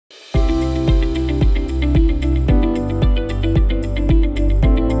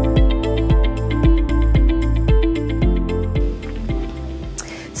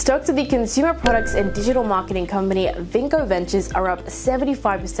of the consumer products and digital marketing company Vinco Ventures are up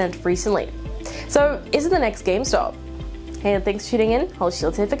 75% recently. So, is it the next GameStop? Hey, and thanks for tuning in. Holly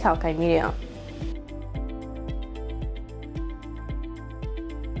Shields here for Kalkine Media.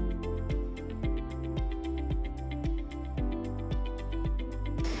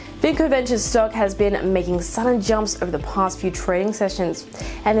 Vinco Ventures stock has been making sudden jumps over the past few trading sessions,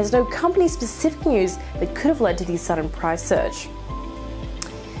 and there's no company-specific news that could have led to the sudden price surge.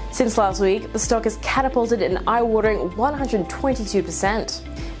 Since last week, the stock has catapulted an eye-watering 122%.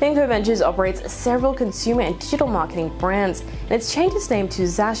 Vinco Ventures operates several consumer and digital marketing brands, and it's changed its name to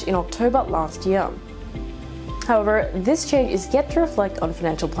Zash in October last year. However, this change is yet to reflect on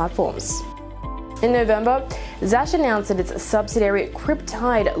financial platforms. In November, Zash announced that its subsidiary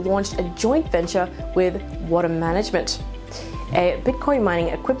Cryptide launched a joint venture with Water Management, a Bitcoin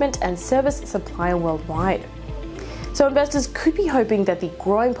mining equipment and service supplier worldwide. So investors could be hoping that the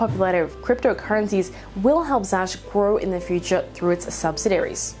growing popularity of cryptocurrencies will help Zash grow in the future through its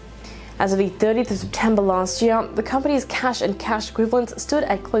subsidiaries. As of the 30th of September last year, the company's cash and cash equivalents stood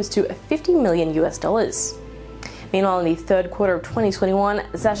at close to $50 million. Meanwhile, in the third quarter of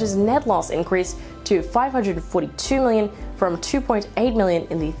 2021, Zash's net loss increased to $542 million from $2.8 million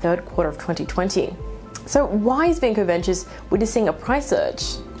in the third quarter of 2020. So why is Vinco Ventures witnessing a price surge?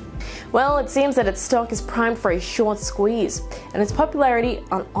 Well, it seems that its stock is primed for a short squeeze, and its popularity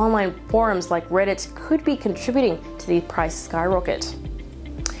on online forums like Reddit could be contributing to the price skyrocket.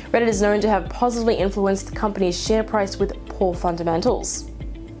 Reddit is known to have positively influenced the company's share price with poor fundamentals.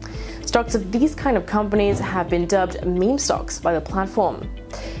 Stocks of these kind of companies have been dubbed meme stocks by the platform.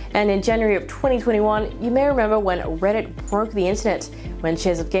 And in January of 2021, you may remember when Reddit broke the internet, when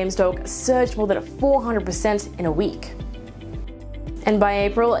shares of GameStop surged more than 400% in a week. And by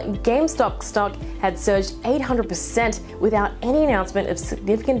April, GameStop stock had surged 800% without any announcement of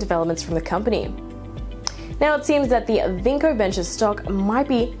significant developments from the company. Now it seems that the Vinco Ventures stock might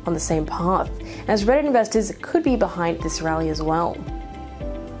be on the same path, as Reddit investors could be behind this rally as well.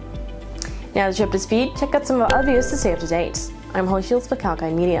 Now to check up to speed, check out some of our other videos to stay up to date. I'm Holly Shields for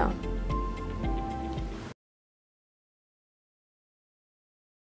Kalkine Media.